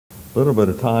a little bit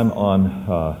of time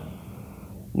on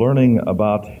learning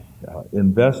about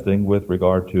investing with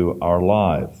regard to our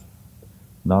lives.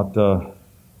 Not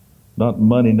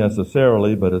money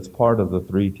necessarily, but it's part of the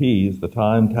 3 T's, the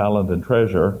time, talent, and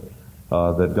treasure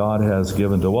that God has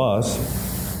given to us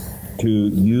to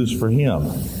use for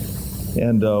Him.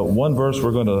 And one verse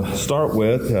we're going to start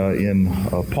with in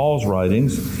Paul's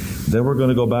writings, then we're going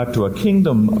to go back to a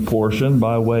kingdom portion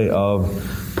by way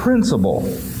of principle.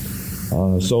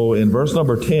 So in verse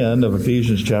number 10 of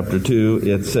Ephesians chapter 2,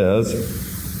 it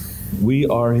says, we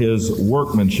are His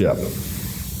workmanship.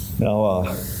 Now,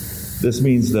 this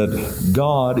means that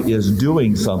God is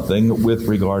doing something with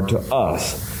regard to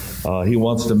us. He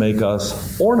wants to make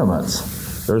us ornaments.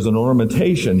 There's an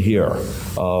ornamentation here.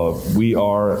 We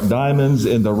are diamonds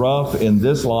in the rough in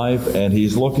this life, and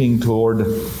He's looking toward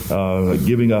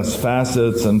giving us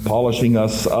facets and polishing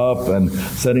us up and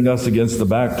setting us against the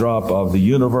backdrop of the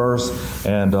universe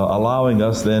and allowing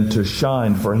us then to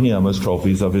shine for Him as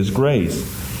trophies of His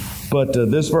grace. But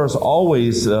this verse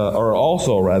also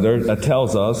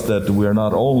tells us that we are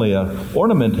not only an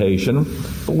ornamentation,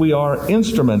 but we are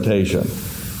instrumentation.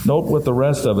 Note what the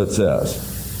rest of it says.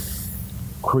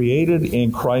 Created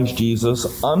in Christ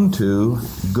Jesus unto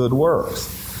good works.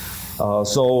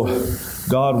 So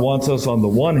God wants us on the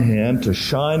one hand to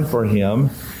shine for Him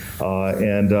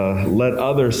and let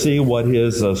others see what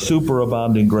His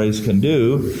superabounding grace can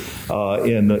do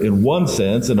in one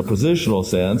sense, in a positional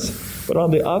sense. But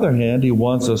on the other hand, He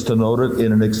wants us to note it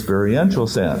in an experiential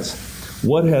sense.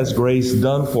 What has grace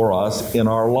done for us in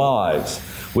our lives?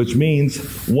 Which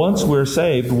means once we're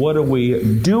saved, what are we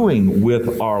doing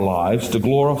with our lives to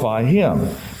glorify Him?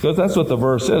 Because that's what the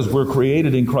verse says. We're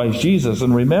created in Christ Jesus.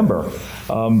 And remember,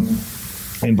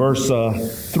 in verse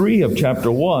 3 of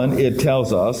chapter 1, it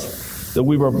tells us that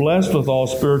we were blessed with all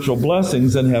spiritual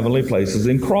blessings in heavenly places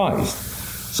in Christ.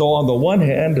 So on the one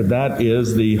hand, that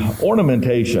is the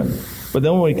ornamentation. But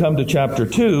then when we come to chapter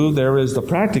 2, there is the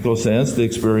practical sense, the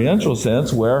experiential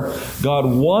sense, where God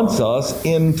wants us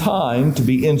in time to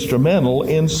be instrumental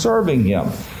in serving Him.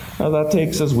 Now that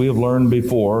takes, as we have learned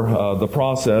before, the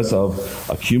process of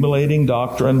accumulating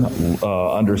doctrine,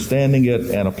 understanding it,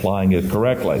 and applying it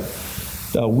correctly.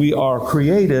 We are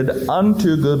created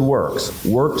unto good works.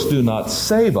 Works do not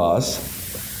save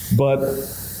us, but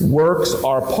works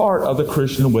are part of the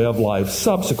Christian way of life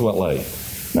subsequently.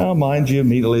 Now, mind you,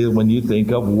 immediately when you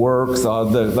think of works,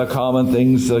 the common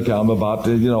things that come about,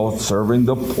 serving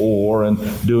the poor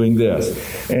and doing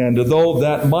this. And though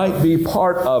that might be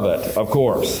part of it, of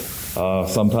course,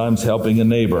 sometimes helping a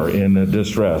neighbor in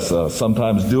distress,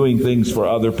 sometimes doing things for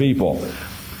other people.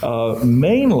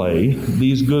 Mainly,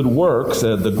 these good works,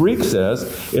 the Greek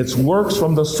says, it's works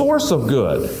from the source of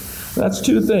good. That's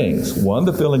 2 things. One,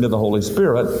 the filling of the Holy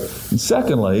Spirit. And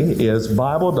secondly, is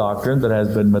Bible doctrine that has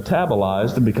been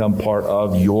metabolized and become part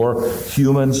of your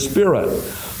human spirit.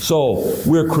 So,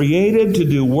 we're created to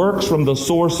do works from the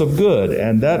source of good.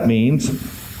 And that means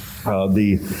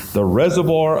the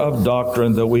reservoir of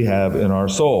doctrine that we have in our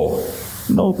soul.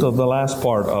 Note the last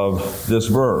part of this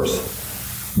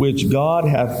verse. Which God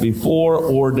hath before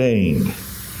ordained.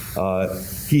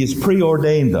 He has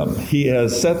preordained them. He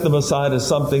has set them aside as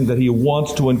something that He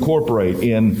wants to incorporate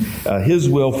in His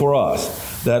will for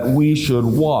us, that we should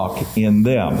walk in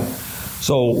them.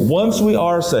 So once we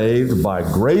are saved by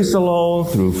grace alone,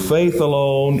 through faith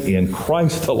alone, in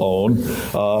Christ alone,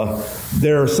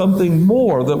 there's something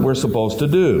more that we're supposed to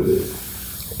do.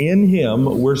 In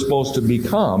Him, we're supposed to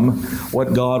become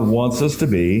what God wants us to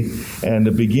be and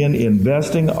to begin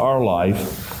investing our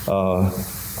life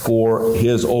for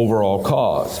His overall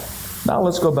cause. Now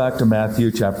let's go back to Matthew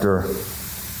chapter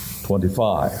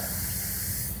 25.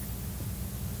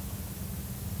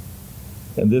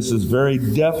 And this is very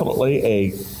definitely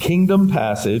a kingdom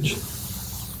passage.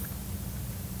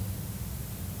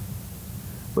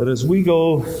 But as we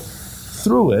go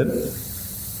through it,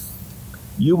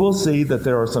 you will see that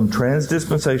there are some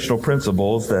transdispensational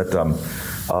principles that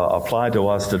apply to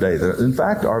us today that, in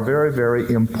fact, are very,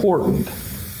 very important.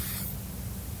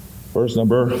 Verse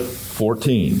number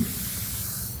 14.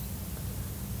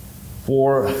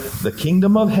 For the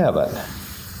kingdom of heaven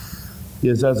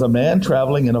is as a man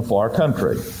traveling in a far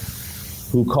country,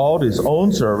 who called his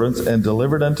own servants and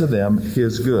delivered unto them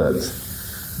his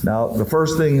goods. Now, the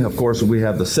first thing, of course, we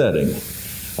have the setting.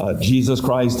 Jesus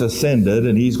Christ ascended,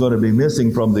 and He's going to be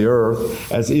missing from the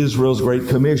earth as Israel's Great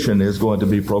Commission is going to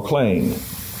be proclaimed.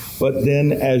 But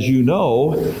then, as you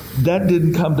know, that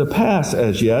didn't come to pass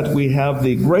as yet. We have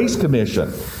the Grace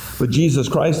Commission. But Jesus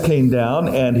Christ came down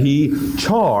and he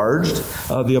charged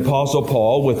the Apostle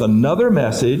Paul with another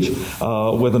message,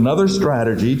 with another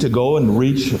strategy to go and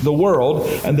reach the world.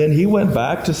 And then he went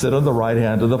back to sit on the right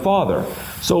hand of the Father.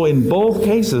 So in both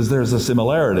cases, there's a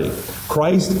similarity.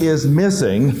 Christ is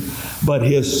missing, but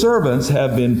his servants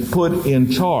have been put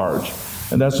in charge.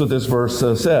 And that's what this verse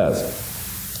says.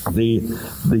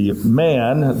 The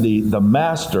man, the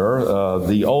master,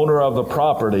 the owner of the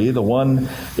property, the one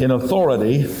in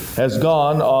authority, has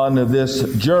gone on this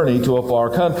journey to a far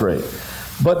country.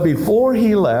 But before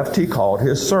he left, he called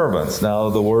his servants. Now,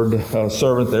 the word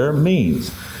servant there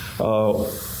means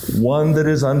one that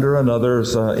is under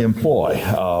another's employ,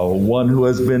 one who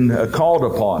has been called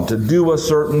upon to do a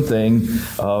certain thing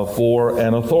for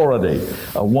an authority,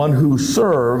 one who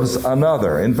serves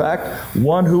another. In fact,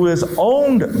 one who is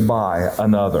owned by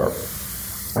another.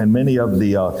 And many of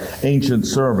the ancient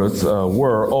servants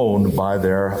were owned by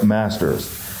their masters.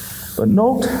 But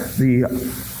note the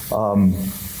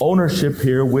ownership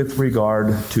here with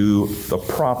regard to the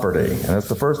property. And that's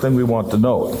the first thing we want to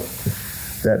note,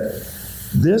 that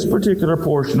this particular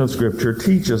portion of Scripture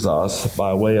teaches us,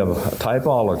 by way of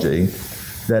typology,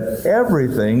 that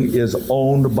everything is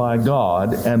owned by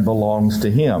God and belongs to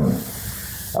Him.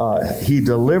 He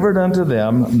delivered unto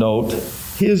them, note,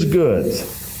 His goods.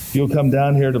 If you'll come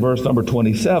down here to verse number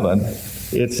 27,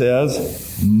 it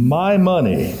says, my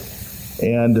money,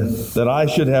 and that I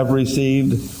should have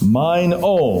received mine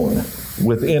own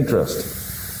with interest.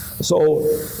 So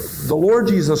the Lord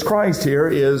Jesus Christ here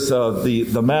is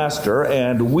the master,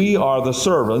 and we are the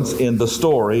servants in the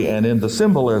story and in the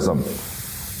symbolism.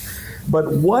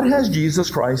 But what has Jesus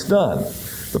Christ done?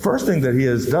 The first thing that he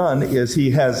has done is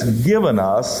he has given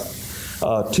us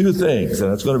two things,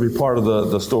 and it's going to be part of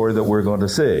the story that we're going to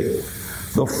see.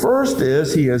 The first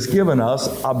is he has given us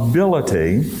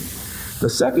ability.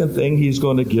 The second thing, he's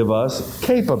going to give us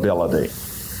capability.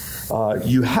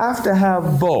 You have to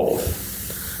have both.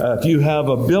 If you have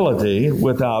ability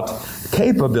without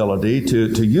capability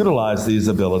to utilize these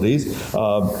abilities,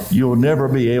 you'll never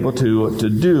be able to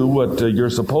do what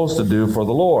you're supposed to do for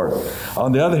the Lord.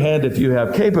 On the other hand, if you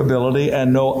have capability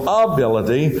and no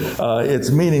ability,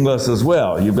 it's meaningless as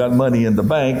well. You've got money in the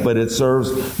bank, but it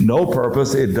serves no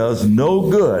purpose. It does no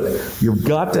good. You've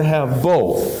got to have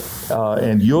both.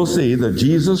 And you'll see that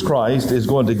Jesus Christ is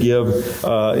going to give,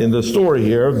 in the story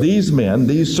here, these men,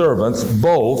 these servants,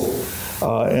 both,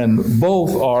 and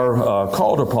both are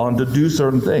called upon to do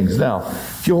certain things. Now,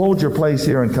 if you hold your place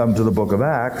here and come to the book of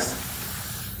Acts,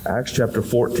 Acts chapter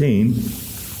 14,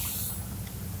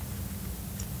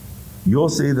 you'll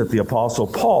see that the Apostle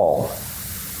Paul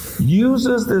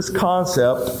uses this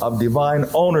concept of divine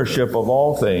ownership of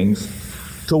all things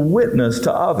to witness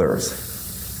to others.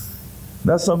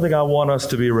 That's something I want us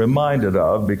to be reminded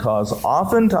of, because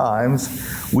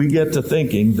oftentimes we get to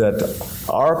thinking that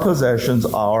our possessions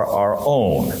are our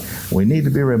own. We need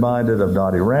to be reminded of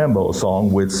Dottie Rambo's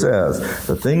song, which says,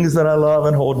 the things that I love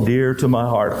and hold dear to my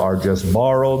heart are just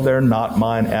borrowed. They're not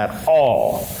mine at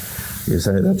all. You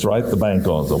say, that's right, the bank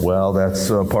owns them. Well, that's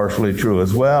partially true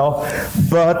as well.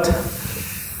 But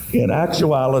in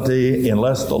actuality,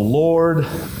 unless the Lord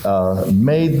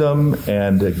made them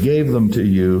and gave them to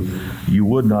you, you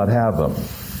would not have them.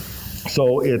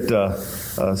 So it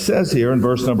says here in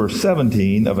verse number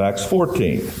 17 of Acts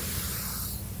 14,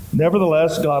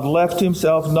 nevertheless, God left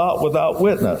himself not without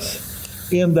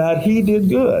witness, in that he did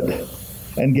good,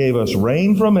 and gave us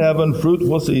rain from heaven,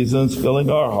 fruitful seasons, filling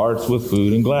our hearts with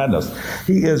food and gladness.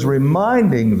 He is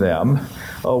reminding them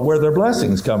where their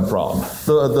blessings come from,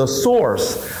 the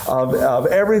source of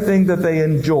everything that they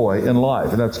enjoy in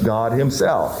life, and that's God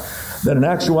himself. That in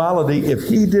actuality, if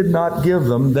he did not give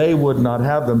them, they would not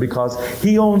have them, because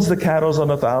he owns the cattle on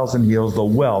 1,000 hills, the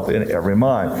wealth in every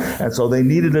mine. And so they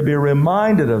needed to be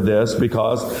reminded of this,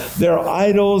 because their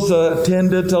idols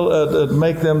tended to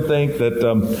make them think that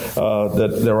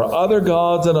there are other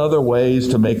gods and other ways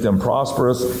to make them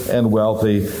prosperous and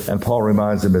wealthy. And Paul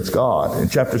reminds them it's God. In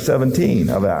chapter 17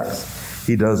 of Acts,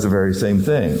 he does the very same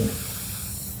thing.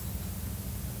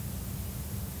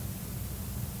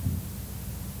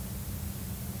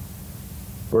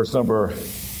 Verse number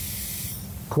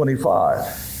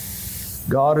 25.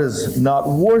 God is not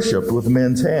worshipped with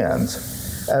men's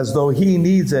hands, as though he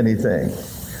needs anything,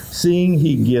 seeing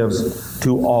he gives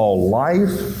to all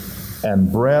life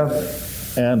and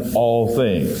breath and all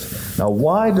things. Now,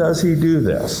 why does he do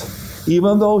this?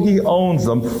 Even though he owns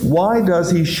them, why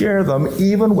does he share them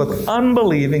even with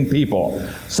unbelieving people,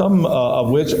 some of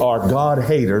which are God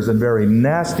haters and very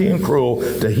nasty and cruel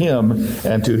to him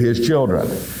and to his children?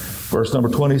 Verse number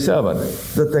 27,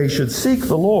 that they should seek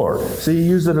the Lord. See, he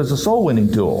used it as a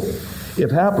soul-winning tool.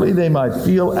 If haply they might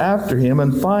feel after him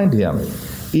and find him,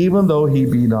 even though he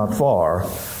be not far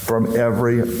from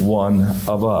every one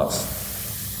of us.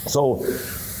 So,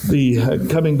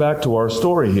 coming back to our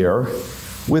story here,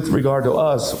 with regard to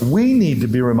us, we need to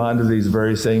be reminded of these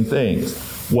very same things.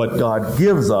 What God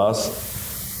gives us,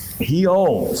 he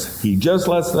owns. He just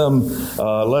lets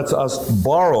us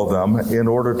borrow them in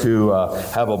order to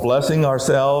have a blessing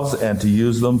ourselves and to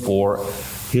use them for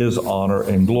his honor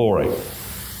and glory.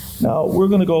 Now, we're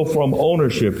going to go from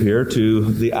ownership here to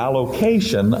the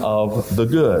allocation of the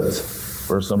goods.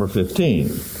 Verse number 15.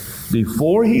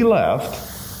 Before he left,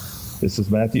 this is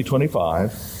Matthew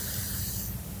 25,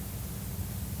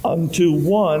 unto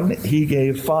one he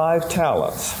gave 5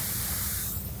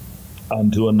 talents,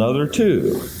 unto another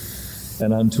 2,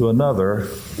 and unto another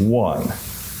 1.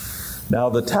 Now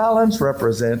the talents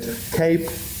represent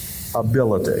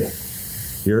capability.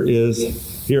 Here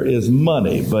is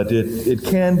money, but it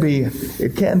can be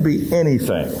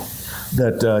anything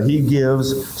that he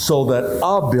gives so that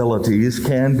abilities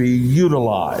can be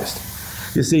utilized.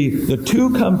 You see, the two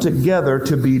come together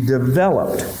to be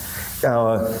developed.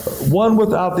 One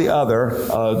without the other,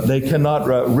 they cannot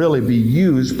really be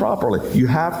used properly. You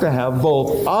have to have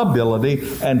both ability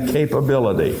and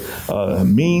capability,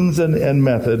 means and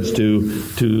methods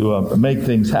to make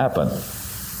things happen.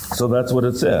 So that's what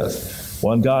it says.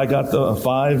 One guy got the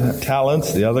 5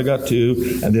 talents, the other got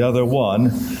 2, and the other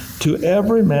 1. To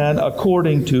every man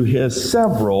according to his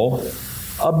several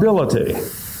ability.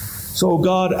 So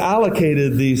God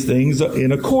allocated these things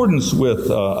in accordance with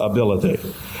ability.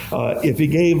 If he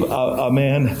gave a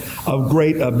man of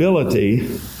great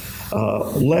ability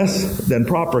less than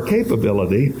proper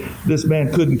capability, this man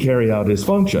couldn't carry out his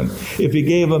function. If he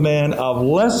gave a man of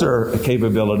lesser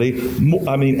ability,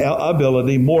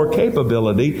 more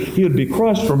capability, he would be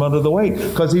crushed from under the weight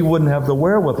because he wouldn't have the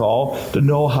wherewithal to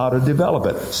know how to develop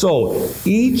it. So,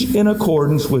 each in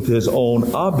accordance with his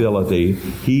own ability,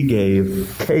 he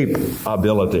gave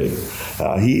capability.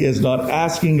 He is not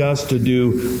asking us to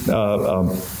do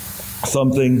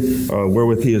something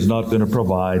wherewith he is not going to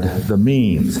provide the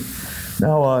means.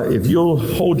 Now, if you'll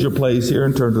hold your place here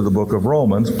and turn to the book of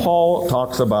Romans, Paul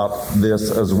talks about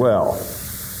this as well.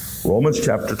 Romans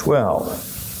chapter 12.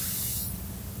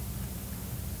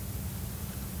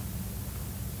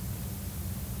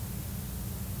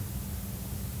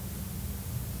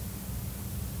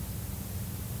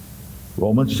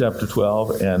 Romans chapter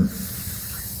 12 and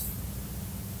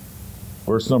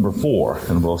verse number 4,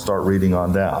 and we'll start reading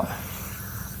on down.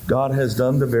 God has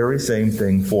done the very same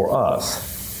thing for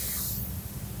us.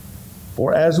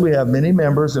 For as we have many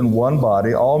members in one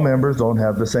body, all members don't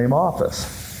have the same office.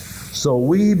 So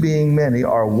we, being many,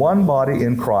 are one body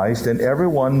in Christ, and every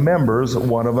one members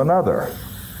one of another.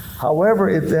 However,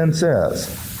 it then says,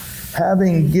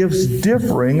 having gifts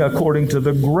differing according to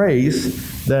the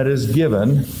grace that is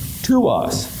given to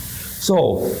us.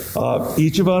 So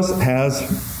each of us has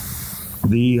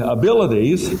the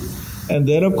abilities, and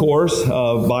then, of course,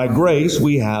 by grace,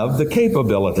 we have the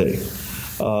capability.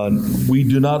 We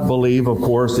do not believe, of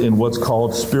course, in what's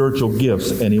called spiritual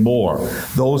gifts anymore.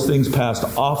 Those things passed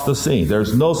off the scene.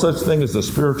 There's no such thing as the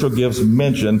spiritual gifts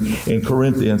mentioned in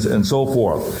Corinthians and so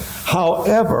forth.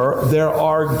 However, there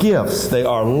are gifts. They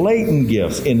are latent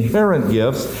gifts, inherent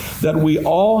gifts that we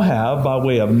all have by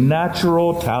way of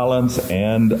natural talents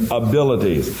and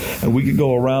abilities. And we could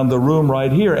go around the room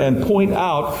right here and point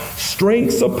out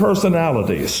strengths of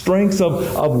personality, strengths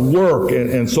of work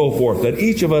and so forth that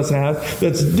each of us has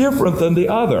that's different than the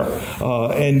other.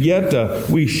 And yet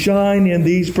we shine in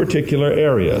these particular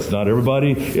areas. Not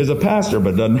everybody is a pastor,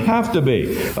 but doesn't have to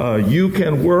be. You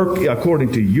can work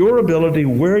according to your ability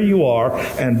where you are,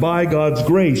 and by God's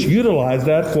grace, utilize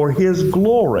that for His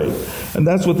glory. And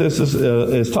that's what this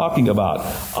is talking about.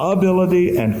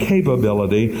 Ability and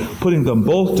capability, putting them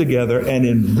both together and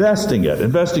investing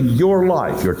your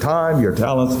life, your time, your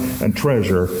talents, and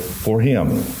treasure for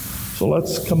Him. So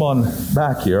let's come on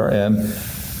back here and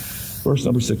verse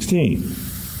number 16.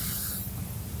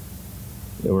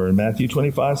 We're in Matthew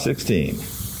 25:16.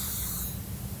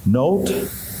 Note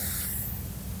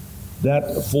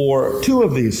that for 2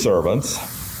 of these servants,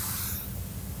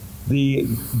 the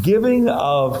giving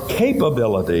of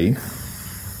capability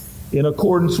in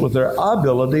accordance with their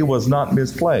ability was not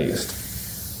misplaced.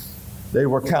 They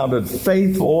were counted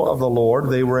faithful of the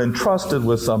Lord. They were entrusted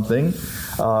with something,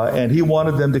 and He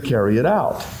wanted them to carry it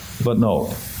out. But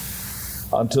note,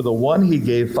 unto the one He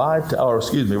gave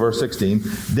verse 16,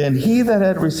 then he that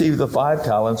had received the 5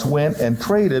 talents went and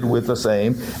traded with the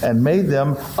same and made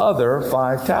them other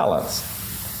 5 talents.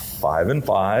 5 and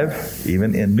 5,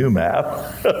 even in new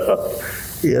math,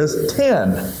 is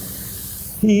 10.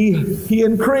 He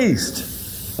increased.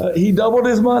 He doubled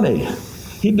his money.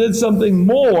 He did something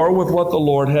more with what the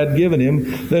Lord had given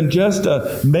him than just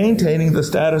maintaining the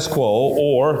status quo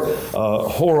or,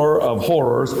 horror of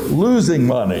horrors, losing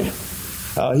money.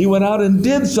 He went out and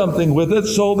did something with it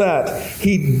so that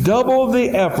he doubled the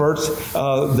efforts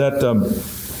that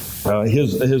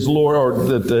his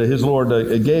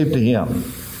Lord gave to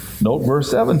him. Note verse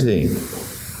 17.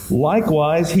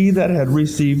 Likewise, he that had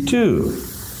received 2,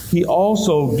 he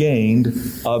also gained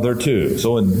other 2.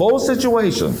 So in both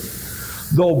situations,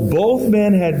 though both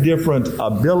men had different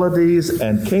abilities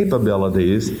and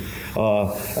capabilities,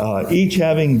 each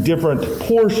having different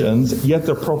portions, yet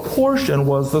the proportion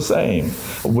was the same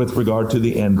with regard to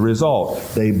the end result.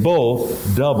 They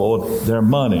both doubled their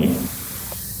money.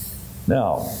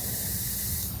 Now,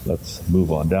 let's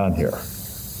move on down here.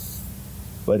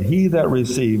 But he that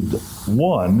received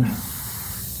 1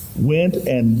 went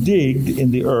and digged in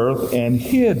the earth and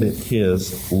hid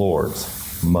his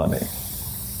Lord's money.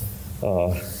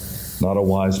 Not a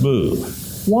wise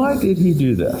move. Why did he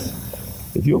do this?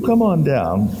 If you'll come on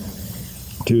down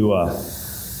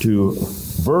to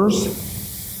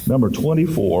verse number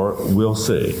 24, we'll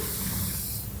see.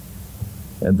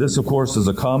 And this, of course, is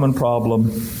a common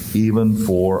problem even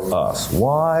for us.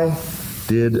 Why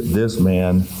did this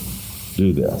man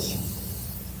do this?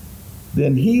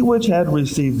 Then he which had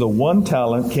received the 1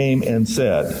 talent came and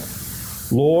said,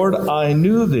 Lord, I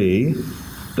knew thee,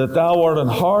 that thou art an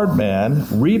hard man,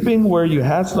 reaping where you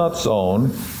hast not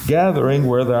sown, gathering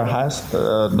where thou hast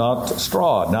not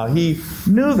strawed. Now he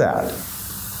knew that.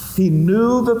 He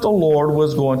knew that the Lord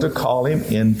was going to call him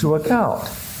into account.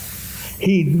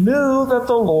 He knew that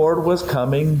the Lord was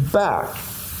coming back.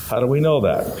 How do we know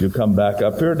that? If you come back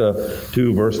up here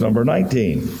to verse number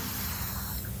 19.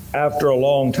 After a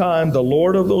long time, the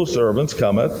Lord of those servants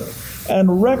cometh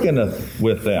and reckoneth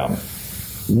with them.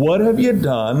 What have you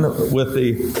done with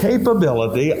the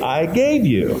capability I gave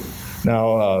you?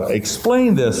 Now,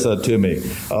 explain this to me.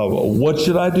 What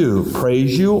should I do?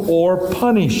 Praise you or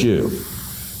punish you?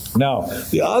 Now,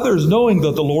 the others, knowing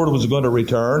that the Lord was going to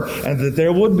return and that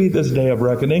there would be this day of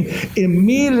reckoning,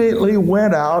 immediately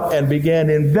went out and began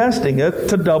investing it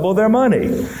to double their money,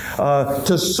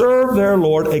 to serve their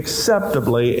Lord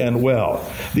acceptably and well.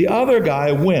 The other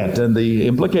guy went, and the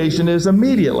implication is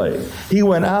immediately. He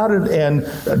went out and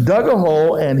dug a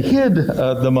hole and hid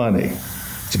the money.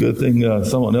 It's a good thing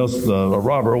someone else, a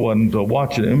robber, wasn't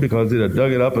watching him, because he'd have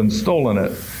dug it up and stolen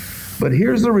it. But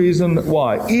here's the reason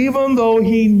why. Even though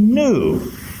he knew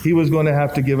he was going to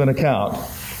have to give an account,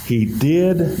 he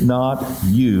did not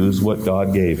use what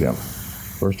God gave him.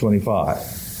 Verse 25.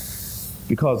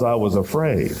 Because I was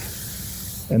afraid,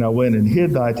 and I went and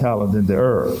hid thy talent in the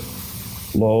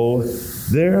earth. Lo,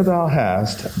 there thou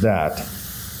hast, that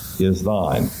is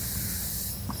thine.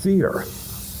 Fear.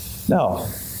 Now,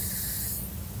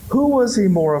 who was he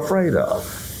more afraid of?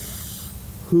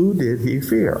 Who did he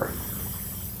fear?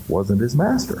 Wasn't his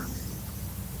master.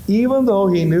 Even though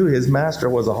he knew his master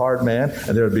was a hard man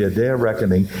and there would be a day of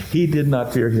reckoning, he did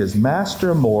not fear his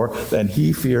master more than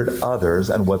he feared others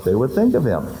and what they would think of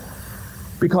him.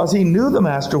 Because he knew the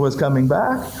master was coming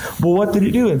back. But what did he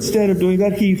do? Instead of doing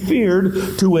that, he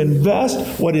feared to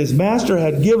invest what his master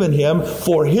had given him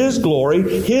for his glory,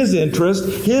 his interest,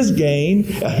 his gain,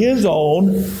 his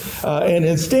own. And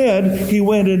instead, he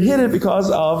went and hid it because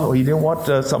of, he didn't want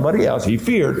somebody else. He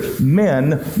feared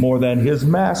men more than his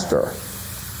master.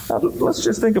 Now, let's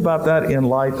just think about that in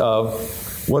light of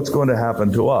what's going to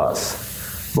happen to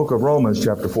us. Book of Romans,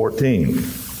 chapter 14.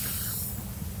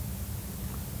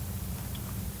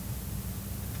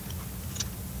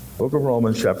 Book of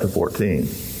Romans, chapter 14.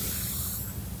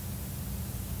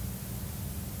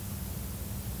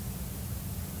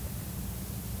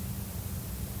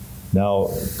 Now,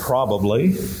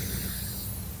 probably,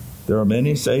 there are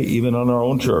many say, even in our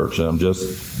own church, and I'm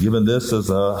just giving this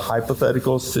as a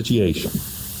hypothetical situation,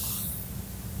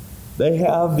 they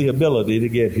have the ability to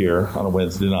get here on a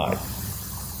Wednesday night.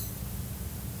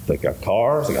 They got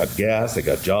cars, they got gas, they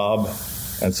got job,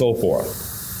 and so forth.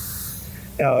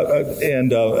 They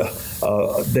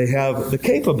have the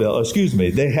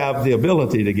capability, they have the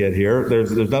ability to get here.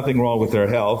 There's nothing wrong with their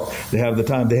health. They have the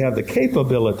time. They have the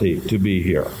capability to be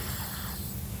here.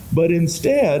 But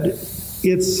instead,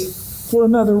 it's for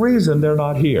another reason they're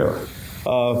not here.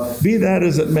 Be that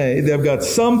as it may, they've got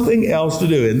something else to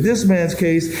do. In this man's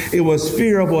case, it was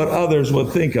fear of what others would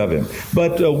think of him.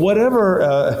 But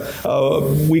whatever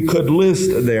we could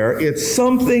list there, it's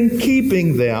something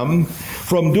keeping them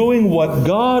from doing what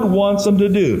God wants them to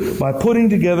do by putting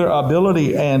together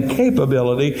ability and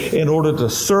capability in order to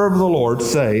serve the Lord,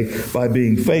 say, by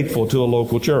being faithful to a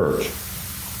local church.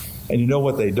 And you know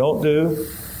what they don't do?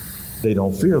 They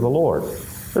don't fear the Lord.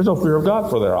 There's no fear of God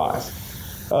for their eyes.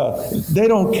 They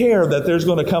don't care that there's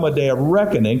going to come a day of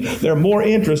reckoning. They're more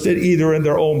interested either in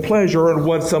their own pleasure and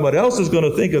what someone else is going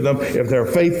to think of them if they're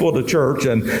faithful to church,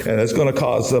 and it's going to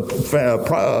cause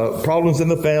problems in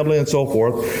the family and so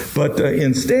forth. But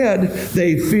instead,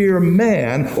 they fear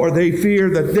man, or they fear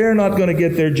that they're not going to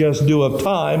get their just due of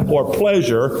time or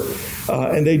pleasure,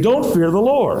 and they don't fear the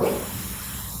Lord.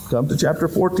 Come to chapter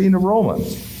 14 of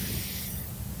Romans,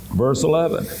 verse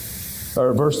 11,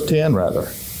 or verse 10 rather.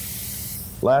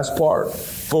 Last part.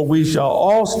 For we shall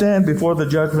all stand before the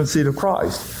judgment seat of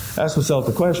Christ. Ask myself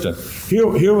the question.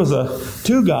 Here was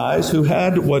two guys who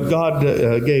had what God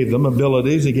gave them,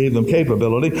 abilities. He gave them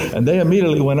capability, and they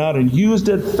immediately went out and used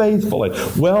it faithfully.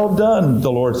 Well done,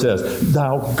 the Lord says,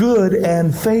 thou good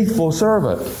and faithful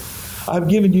servant. I've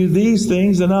given you these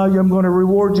things, and now I'm going to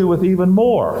reward you with even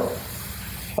more.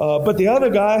 But the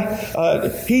other guy,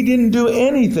 he didn't do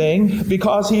anything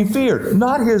because he feared,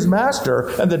 not his master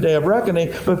and the day of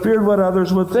reckoning, but feared what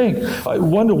others would think. I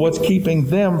wonder what's keeping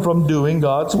them from doing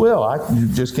God's will. You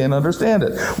just can't understand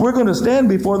it. We're going to stand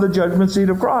before the judgment seat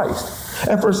of Christ.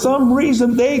 And for some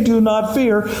reason, they do not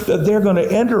fear that they're going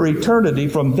to enter eternity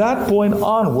from that point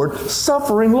onward,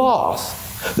 suffering loss.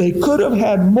 They could have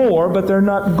had more, but they're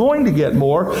not going to get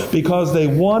more because they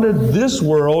wanted this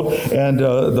world and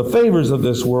the favors of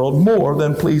this world more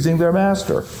than pleasing their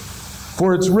master.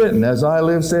 For it's written, as I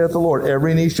live, saith the Lord,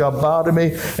 every knee shall bow to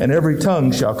me, and every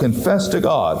tongue shall confess to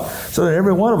God. So that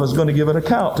every one of us is going to give an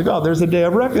account to God. There's a day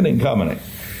of reckoning coming.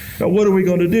 Now, what are we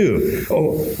going to do?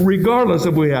 Regardless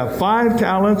if we have 5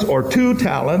 talents or 2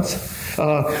 talents,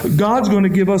 God's going to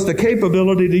give us the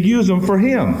capability to use them for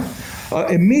Him.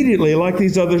 Immediately, like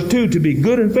these others too, to be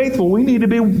good and faithful, we need to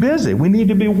be busy. We need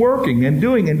to be working and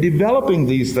doing and developing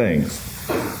these things.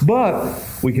 But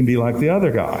we can be like the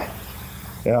other guy,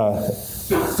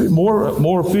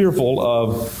 more fearful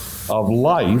of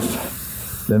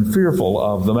life than fearful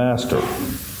of the master.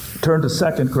 Turn to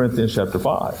 2 Corinthians chapter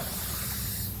 5.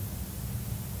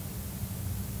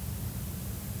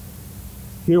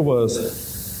 Here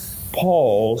was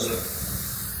Paul's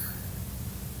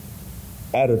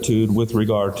attitude with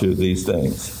regard to these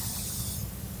things.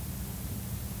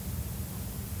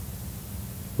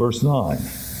 Verse 9.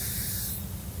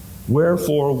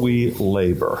 Wherefore we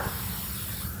labor.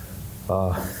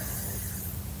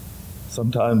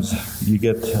 Sometimes you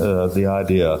get the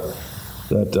idea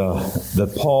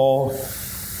that Paul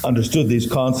understood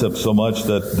these concepts so much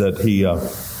that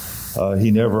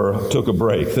he never took a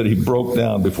break, that he broke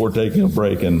down before taking a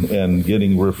break and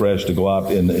getting refreshed to go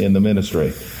out in the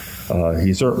ministry.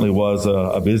 He certainly was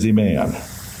a busy man.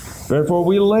 Therefore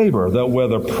we labor, that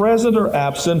whether present or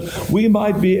absent, we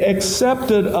might be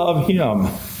accepted of Him.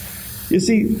 You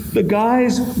see, the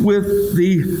guys with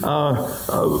the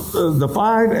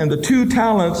 5 and the 2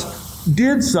 talents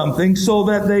did something so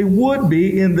that they would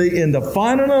be, in the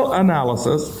final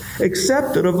analysis,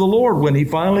 accepted of the Lord when He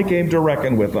finally came to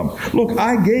reckon with them. Look,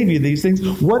 I gave you these things.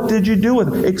 What did you do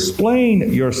with it?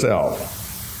 Explain yourself.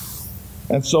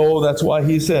 And so that's why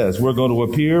he says, we're going to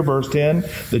appear, verse 10,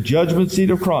 the judgment seat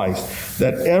of Christ,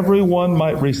 that everyone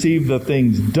might receive the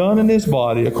things done in his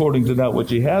body according to that which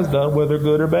he has done, whether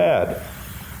good or bad.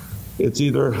 It's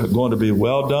either going to be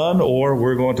well done, or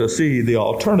we're going to see the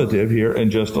alternative here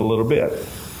in just a little bit.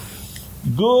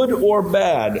 Good or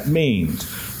bad means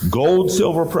gold,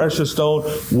 silver, precious stone,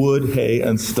 wood, hay,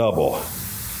 and stubble.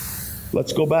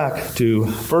 Let's go back to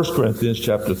 1 Corinthians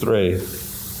chapter 3.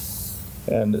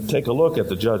 And take a look at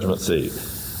the judgment seat.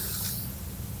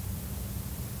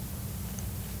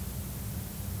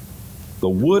 The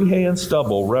wood, hay, and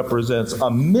stubble represents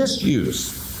a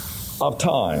misuse of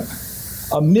time,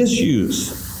 a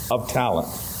misuse of talent,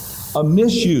 a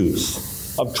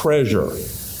misuse of treasure.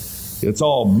 It's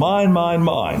all mine, mine,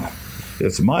 mine.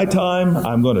 It's my time.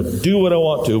 I'm going to do what I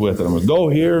want to with it. I'm going to go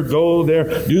here, go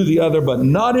there, do the other, but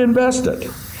not invest it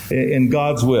in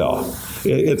God's will.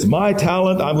 It's my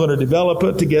talent. I'm going to develop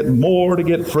it to get more, to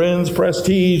get friends,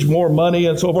 prestige, more money,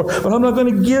 and so forth. But I'm not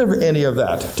going to give any of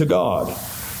that to God.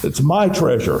 It's my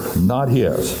treasure, not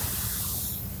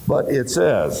His. But it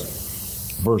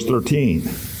says, verse 13,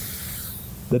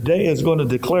 the day is going to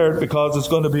declare it because it's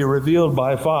going to be revealed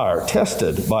by fire,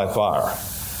 tested by fire,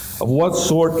 of what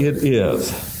sort it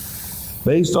is.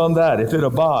 Based on that, if it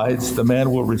abides, the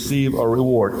man will receive a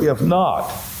reward. If not,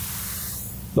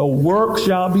 the work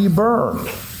shall be burned.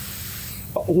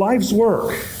 Life's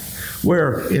work.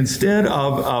 where instead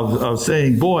of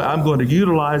saying, boy, I'm going to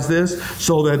utilize this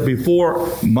so that before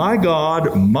my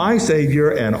God, my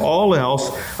Savior, and all else,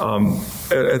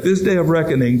 at this day of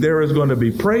reckoning, there is going to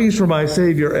be praise for my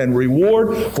Savior and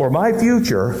reward for my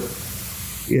future,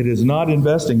 it is not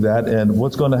investing that. And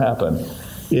what's going to happen?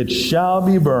 It shall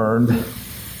be burned,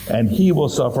 and he will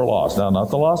suffer loss. Now, not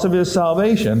the loss of his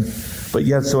salvation, but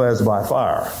yet so as by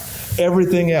fire.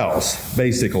 Everything else,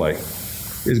 basically,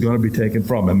 is going to be taken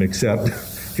from him except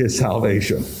his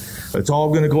salvation. It's all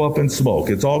going to go up in smoke.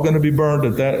 It's all going to be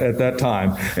burned at that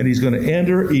time. And he's going to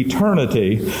enter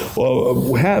eternity,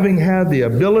 having had the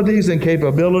abilities and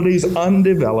capabilities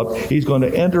undeveloped. He's going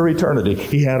to enter eternity.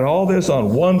 He had all this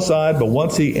on one side, but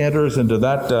once he enters into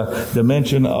that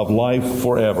dimension of life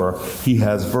forever, he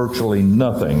has virtually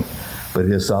nothing but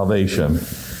his salvation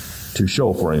to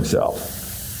show for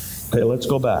himself. Okay, let's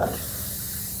go back.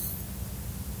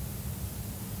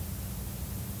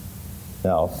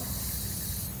 Now,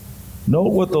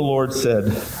 note what the Lord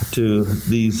said to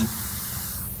these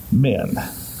men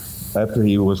after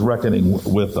he was reckoning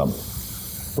with them.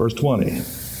 Verse 20.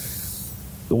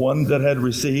 The one that had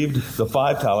received the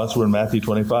 5 talents, we're in Matthew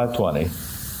 25:20,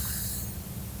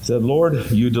 said,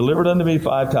 Lord, you delivered unto me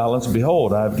 5 talents.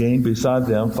 Behold, I have gained beside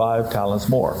them 5 talents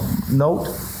more. Note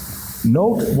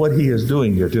what he is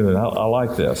doing here, too. And I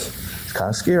like this. It's kind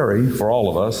of scary for all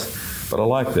of us, but I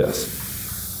like this.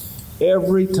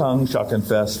 Every tongue shall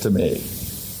confess to me.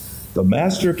 The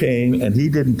master came, and he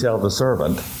didn't tell the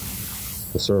servant.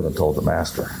 The servant told the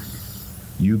master,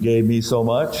 you gave me so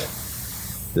much.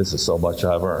 This is so much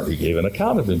I've earned. He gave an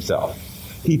account of himself.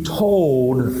 He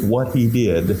told what he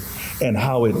did and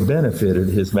how it benefited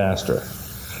his master.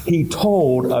 He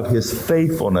told of his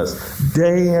faithfulness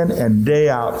day in and day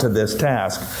out to this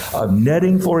task of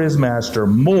netting for his master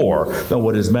more than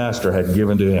what his master had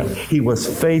given to him. He was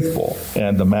faithful,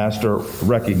 and the master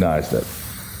recognized it.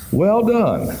 Well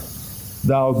done,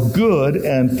 thou good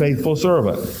and faithful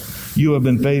servant. You have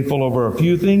been faithful over a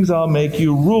few things. I'll make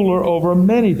you ruler over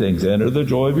many things. Enter the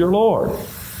joy of your Lord.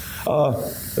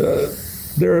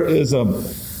 There is a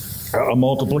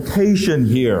multiplication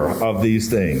here of these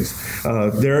things.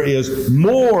 There is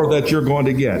more that you're going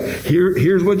to get.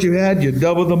 Here's what you had. You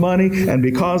doubled the money, and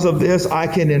because of this, I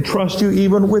can entrust you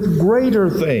even with greater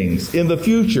things in the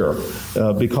future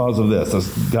because of this.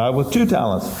 This guy with 2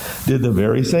 talents did the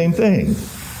very same thing.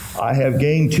 I have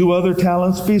gained 2 other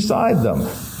talents beside them.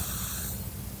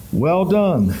 Well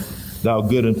done, thou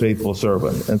good and faithful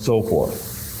servant, and so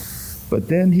forth. But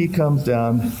then he comes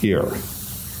down here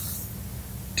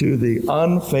to the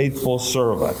unfaithful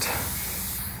servant.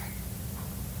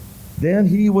 Then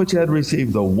he which had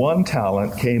received the 1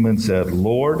 talent came and said,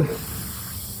 Lord,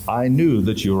 I knew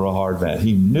that you were a hard man.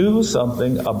 He knew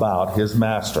something about his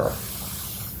master.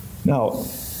 Now,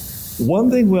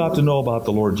 one thing we ought to know about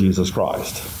the Lord Jesus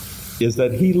Christ is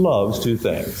that he loves 2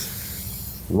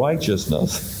 things,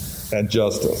 righteousness and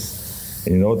justice.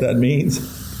 And you know what that means?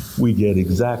 We get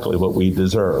exactly what we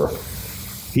deserve.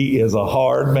 He is a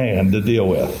hard man to deal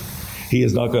with. He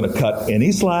is not going to cut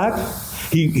any slack.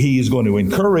 He is going to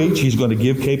encourage. He's going to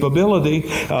give capability.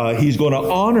 He's going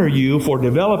to honor you for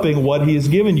developing what he has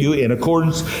given you in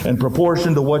accordance and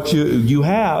proportion to what you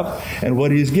have and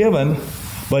what he's given.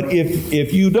 But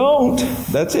if you don't,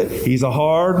 that's it. He's a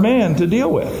hard man to deal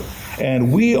with.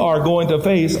 And we are going to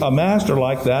face a master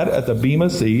like that at the bema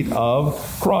seat of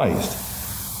Christ.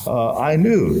 I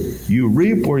knew you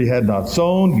reap where you had not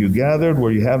sown, you gathered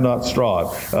where you have not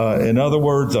strawed. In other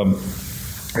words,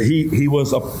 he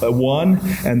was a one,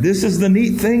 and this is the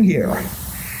neat thing here.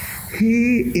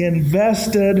 He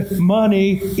invested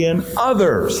money in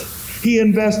others. He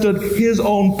invested his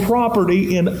own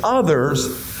property in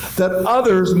others, that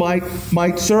others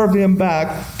might serve him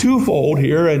back twofold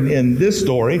here in this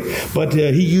story, but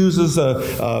he uses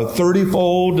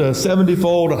 30-fold,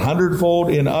 70-fold, 100-fold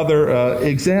in other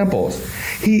examples.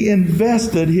 He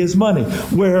invested his money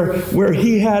where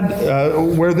he had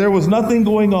where there was nothing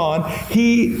going on.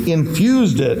 He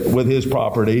infused it with his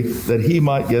property that he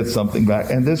might get something back.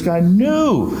 And this guy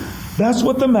knew that's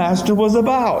what the master was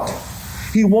about.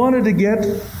 He wanted to get,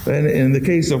 in the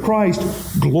case of Christ,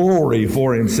 glory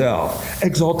for himself,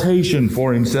 exaltation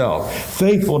for himself,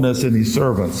 faithfulness in his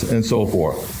servants, and so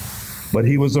forth. But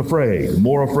he was afraid,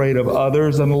 more afraid of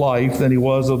others and life than he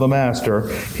was of the master.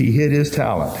 He hid his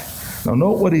talent. Now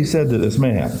note what he said to this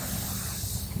man.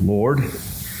 His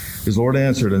Lord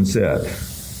answered and said,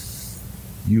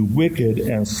 you wicked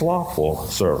and slothful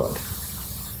servant.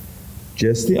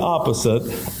 Just the opposite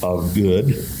of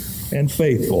good and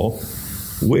faithful.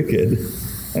 Wicked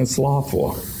and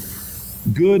slothful.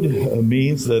 Good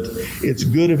means that it's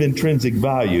good of intrinsic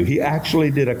value. He actually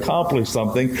did accomplish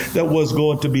something that was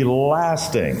going to be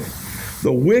lasting.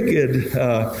 The wicked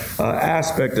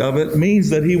aspect of it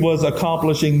means that he was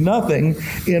accomplishing nothing.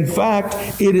 In fact,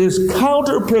 it is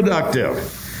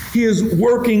counterproductive. He is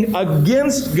working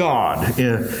against God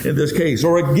in this case,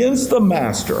 or against the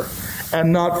master,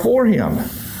 and not for him.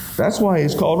 That's why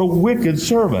he's called a wicked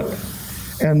servant.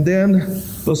 And then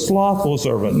the slothful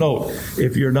servant. Note,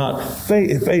 if you're not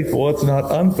faithful, it's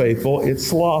not unfaithful, it's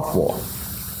slothful.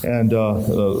 And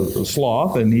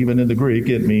sloth, and even in the Greek,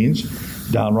 it means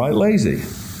downright lazy.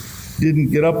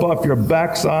 Didn't get up off your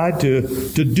backside to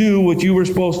do what you were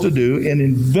supposed to do in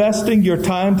investing your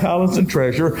time, talents, and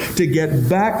treasure to get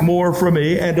back more from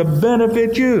me and to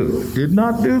benefit you. Did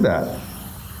not do that.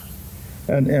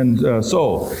 And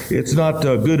so it's not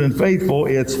good and faithful,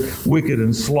 it's wicked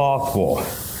and slothful.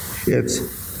 It's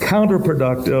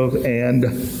counterproductive and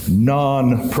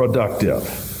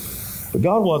non-productive. But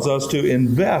God wants us to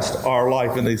invest our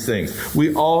life in these things.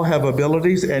 We all have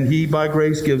abilities, and He, by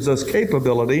grace, gives us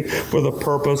capability for the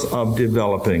purpose of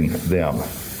developing them.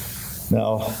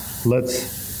 Now,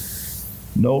 let's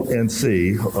note and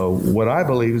see what I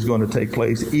believe is going to take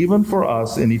place even for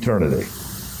us in eternity.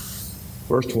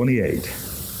 Verse 28.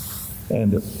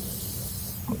 And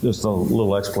just a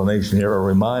little explanation here, a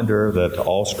reminder that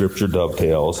all Scripture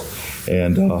dovetails,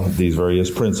 and these various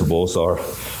principles are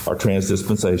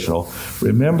transdispensational.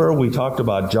 Remember, we talked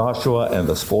about Joshua and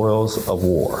the spoils of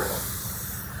war,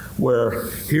 where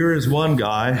here is one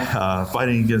guy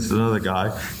fighting against another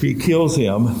guy. He kills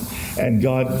him, and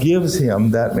God gives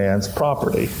him that man's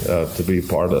property to be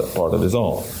part of his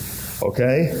own.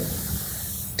 Okay?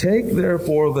 Take,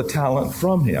 therefore, the talent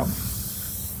from him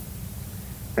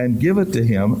and give it to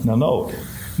him. Now note,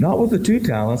 not with the 2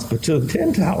 talents, but to the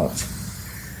 10 talents.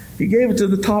 He gave it to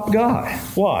the top guy.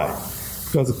 Why?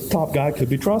 Because the top guy could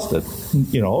be trusted.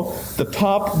 You know, the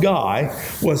top guy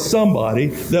was somebody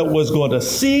that was going to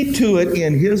see to it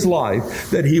in his life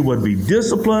that he would be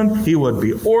disciplined, he would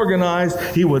be organized,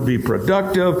 he would be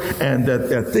productive, and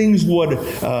that things would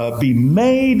be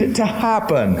made to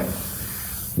happen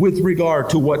with regard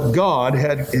to what God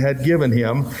had given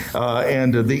him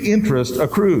and the interest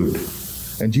accrued.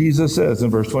 And Jesus says in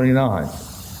verse 29,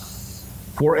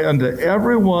 "For unto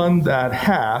everyone that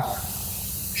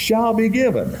hath shall be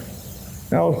given."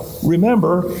 Now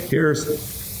remember, here's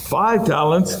 5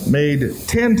 talents made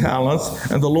 10 talents,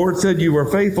 and the Lord said, "You were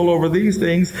faithful over these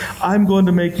things. I'm going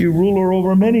to make you ruler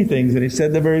over many things." And He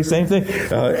said the very same thing,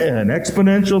 an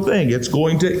exponential thing. It's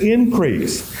going to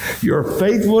increase. Your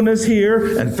faithfulness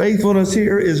here and faithfulness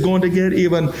here is going to get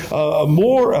even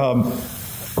more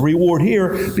reward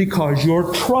here because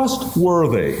you're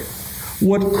trustworthy.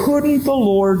 What couldn't the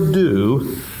Lord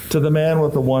do to the man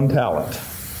with the 1 talent?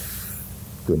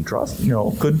 Couldn't trust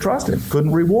him,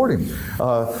 couldn't reward him,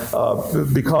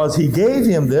 because he gave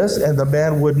him this, and the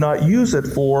man would not use it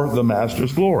for the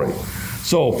master's glory.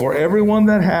 So, for everyone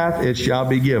that hath, it shall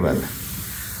be given,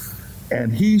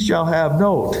 and he shall have,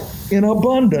 note, in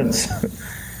abundance.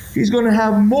 He's going to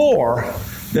have more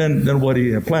than what he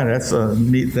had planted. That's a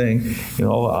neat thing. You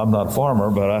know, I'm not a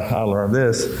farmer, but I learned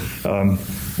this.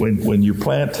 When you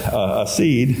plant a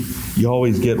seed, you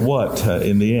always get what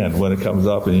in the end when it comes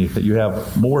up, and you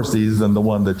have more seeds than the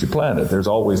one that you planted. There's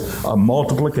always a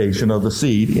multiplication of the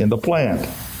seed in the plant.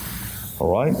 All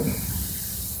right?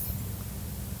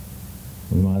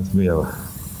 Reminds me of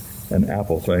an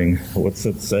apple thing. What's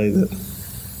it say? That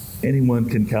anyone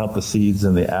can count the seeds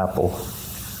in the apple,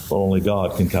 but only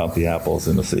God can count the apples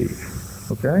in the seed.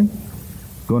 Okay?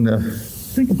 Going to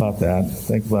think about that.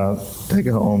 Take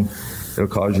it home. It'll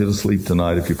cause you to sleep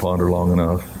tonight if you ponder long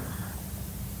enough.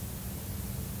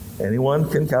 Anyone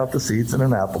can count the seeds in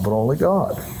an apple, but only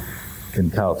God can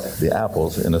count the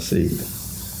apples in a seed.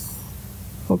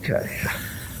 Okay.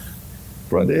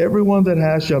 For unto everyone that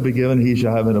hath shall be given, he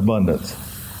shall have in abundance.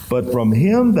 But from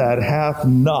him that hath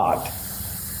not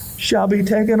shall be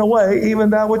taken away even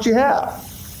that which he hath.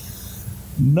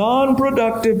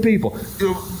 Non-productive people.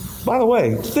 By the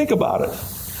way, think about it.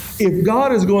 If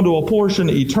God is going to apportion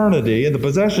eternity and the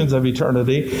possessions of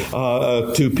eternity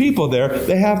to people there,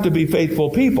 they have to be faithful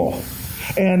people.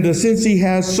 And since He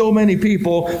has so many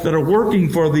people that are working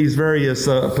for these various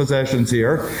possessions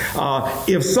here,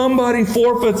 if somebody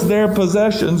forfeits their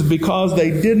possessions because they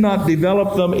did not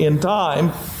develop them in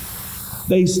time,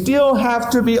 they still have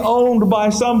to be owned by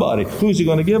somebody. Who's He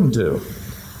going to give them to?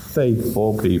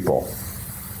 Faithful people.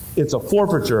 It's a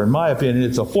forfeiture, in my opinion.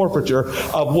 It's a forfeiture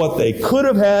of what they could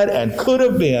have had and could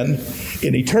have been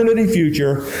in eternity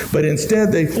future, but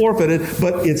instead they forfeit it,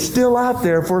 but it's still out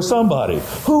there for somebody.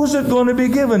 Who's it going to be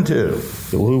given to?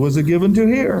 Who was it given to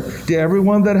here? To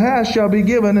everyone that has shall be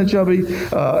given and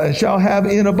shall have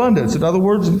in abundance. In other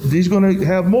words, he's going to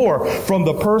have more from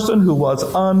the person who was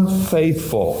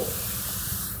unfaithful.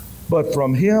 But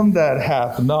from him that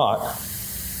hath not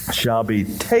shall be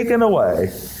taken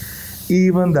away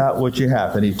even that which he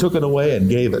hath. And he took it away and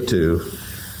gave it to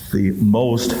the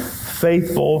most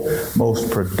faithful, most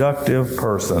productive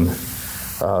person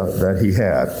that he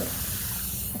had.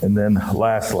 And then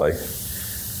lastly,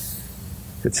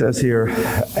 it says here,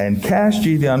 and cast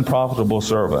ye the unprofitable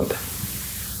servant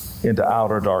into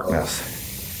outer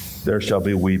darkness. There shall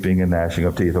be weeping and gnashing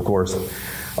of teeth. Of course,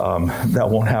 that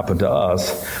won't happen to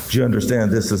us. But you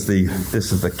understand, this is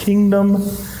the kingdom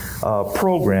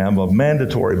program of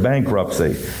mandatory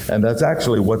bankruptcy. And that's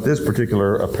actually what this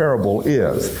particular parable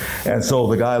is. And so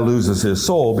the guy loses his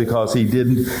soul because he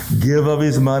didn't give of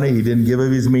his money, he didn't give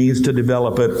of his means to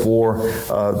develop it for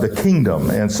the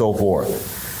kingdom and so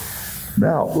forth.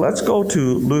 Now, let's go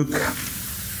to Luke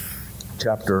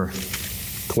chapter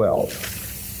 12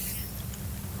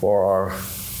 for our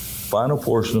final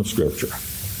portion of Scripture.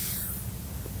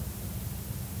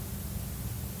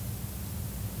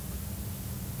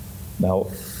 Now,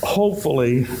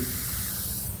 hopefully,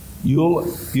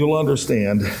 you'll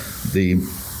understand the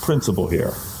principle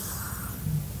here.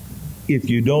 If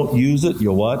you don't use it,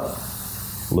 you'll what?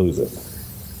 Lose it.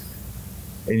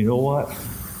 And you know what?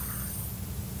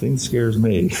 Thing scares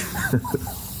me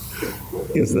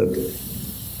is that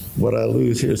what I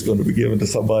lose here is going to be given to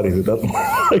somebody who doesn't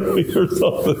like me or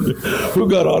something, who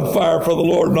got on fire for the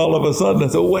Lord, and all of a sudden I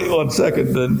said, wait 1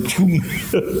 second, then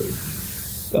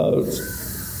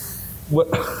what?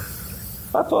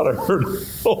 I thought I heard a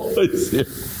voice here.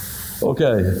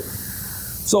 Okay,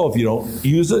 so if you don't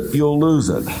use it, you'll lose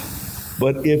it.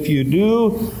 But if you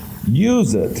do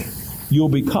use it, you'll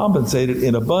be compensated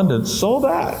in abundance, so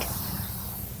that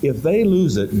if they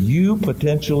lose it, you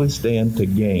potentially stand to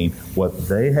gain what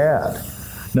they had.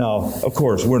 Now, of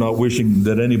course, we're not wishing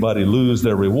that anybody lose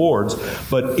their rewards,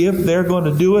 but if they're going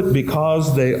to do it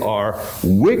because they are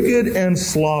wicked and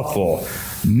slothful,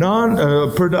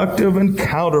 non-productive and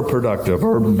counterproductive,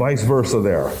 or vice versa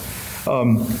there.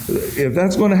 If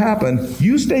that's going to happen,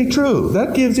 you stay true.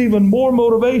 That gives even more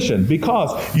motivation,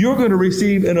 because you're going to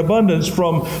receive in abundance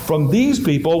from these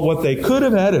people what they could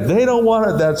have had. If they don't want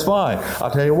it, that's fine.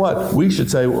 I'll tell you what, we should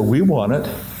say, well, we want it.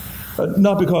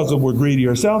 Not because we're greedy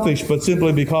or selfish, but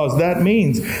simply because that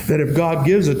means that if God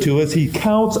gives it to us, He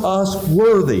counts us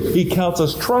worthy. He counts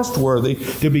us trustworthy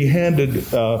to be handed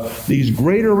these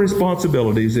greater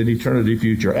responsibilities in eternity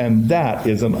future. And that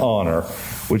is an honor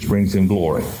which brings Him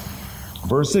glory.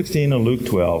 Verse 16 of Luke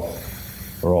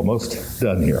 12. We're almost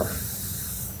done here.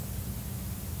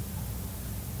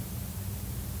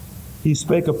 He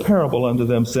spake a parable unto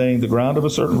them, saying, the ground of a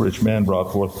certain rich man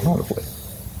brought forth plentifully.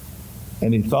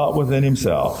 And he thought within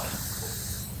himself,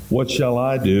 what shall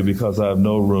I do, because I have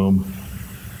no room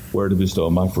where to bestow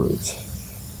my fruits?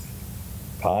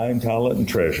 Time, talent, and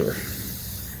treasure.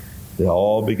 They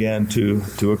all began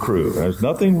to accrue. There's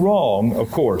nothing wrong, of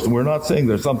course. We're not saying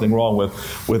there's something wrong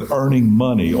with earning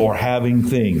money or having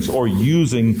things or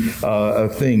using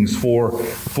things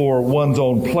for one's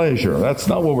own pleasure. That's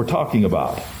not what we're talking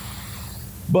about.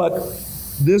 But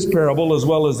this parable, as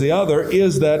well as the other,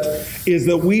 is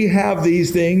that we have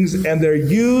these things and they're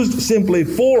used simply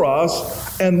for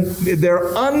us, and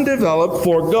they're undeveloped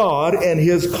for God and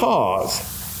His cause.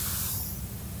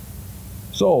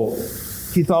 So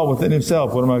he thought within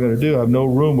himself, what am I going to do? I have no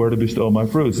room where to bestow my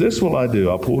fruits. This will I do.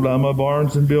 I'll pull down my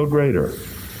barns and build greater.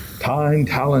 Time,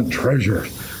 talent, treasure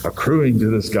accruing to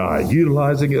this guy,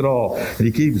 utilizing it all. And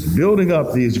he keeps building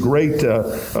up these great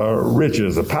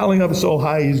riches, piling up so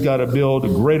high he's got to build a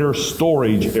greater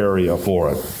storage area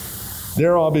for it.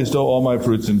 There I'll bestow all my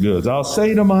fruits and goods. I'll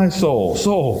say to my soul,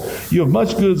 soul, you have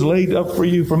much goods laid up for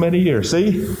you for many years.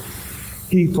 See?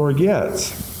 He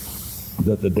forgets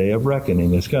that the day of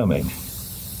reckoning is coming.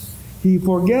 He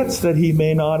forgets that he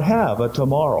may not have a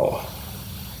tomorrow.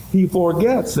 He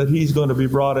forgets that he's going to be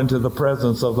brought into the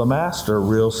presence of the Master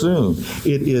real soon.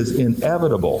 It is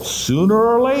inevitable. Sooner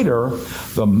or later,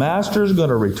 the Master's going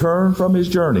to return from his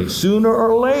journey. Sooner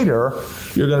or later,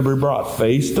 you're going to be brought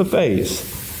face to face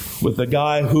with the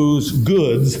guy whose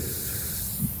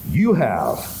goods you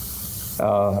have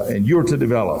and you're to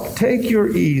develop. Take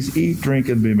your ease, eat, drink,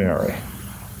 and be merry.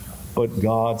 But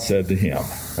God said to him,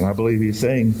 and I believe He's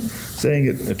saying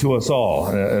it to us all,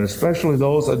 and especially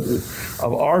those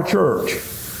of our church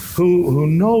who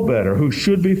know better, who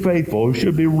should be faithful, who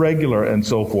should be regular, and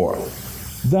so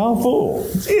forth. Thou fool.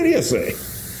 It's idiocy.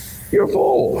 You're a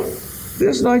fool.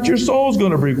 This night your soul's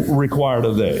going to be required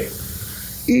of thee.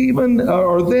 Even,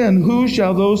 or then, who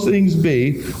shall those things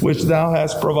be which thou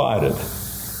hast provided?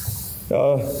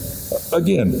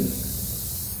 Again,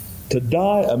 to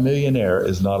die a millionaire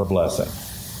is not a blessing.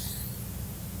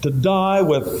 To die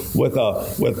with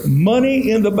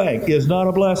money in the bank is not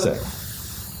a blessing.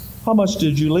 How much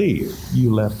did you leave?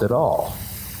 You left it all.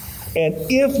 And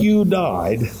if you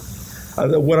died,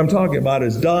 what I'm talking about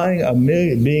is dying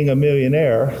being a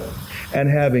millionaire and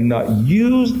having not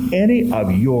used any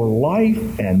of your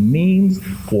life and means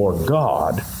for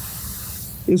God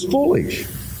is foolish.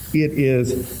 It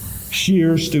is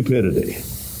sheer stupidity.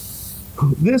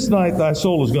 This night thy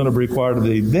soul is going to be required of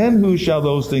thee. Then who shall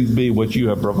those things be which you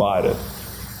have provided?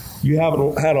 You have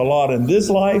had a lot in this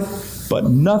life, but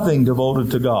nothing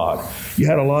devoted to God. You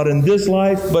had a lot in this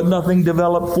life, but nothing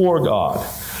developed for God.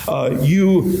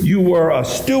 You were a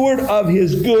steward of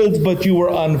His goods, but you were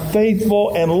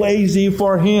unfaithful and lazy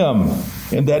for Him,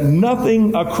 and that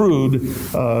nothing accrued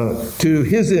to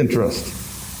His interest.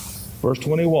 Verse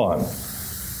 21,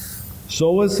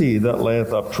 so is he that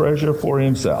layeth up treasure for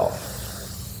himself,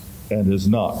 and is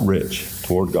not rich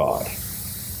toward God.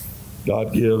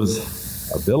 God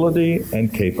gives ability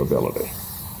and capability.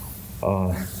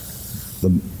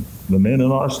 The men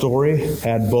in our story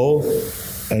had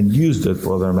both and used it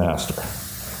for their master.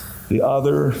 The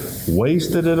other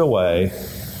wasted it away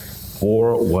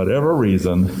for whatever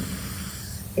reason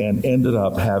and ended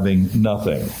up having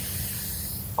nothing.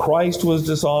 Christ was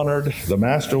dishonored, the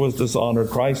master was dishonored,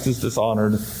 Christ is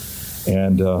dishonored,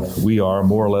 and we are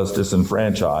more or less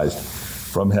disenfranchised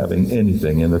from having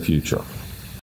anything in the future.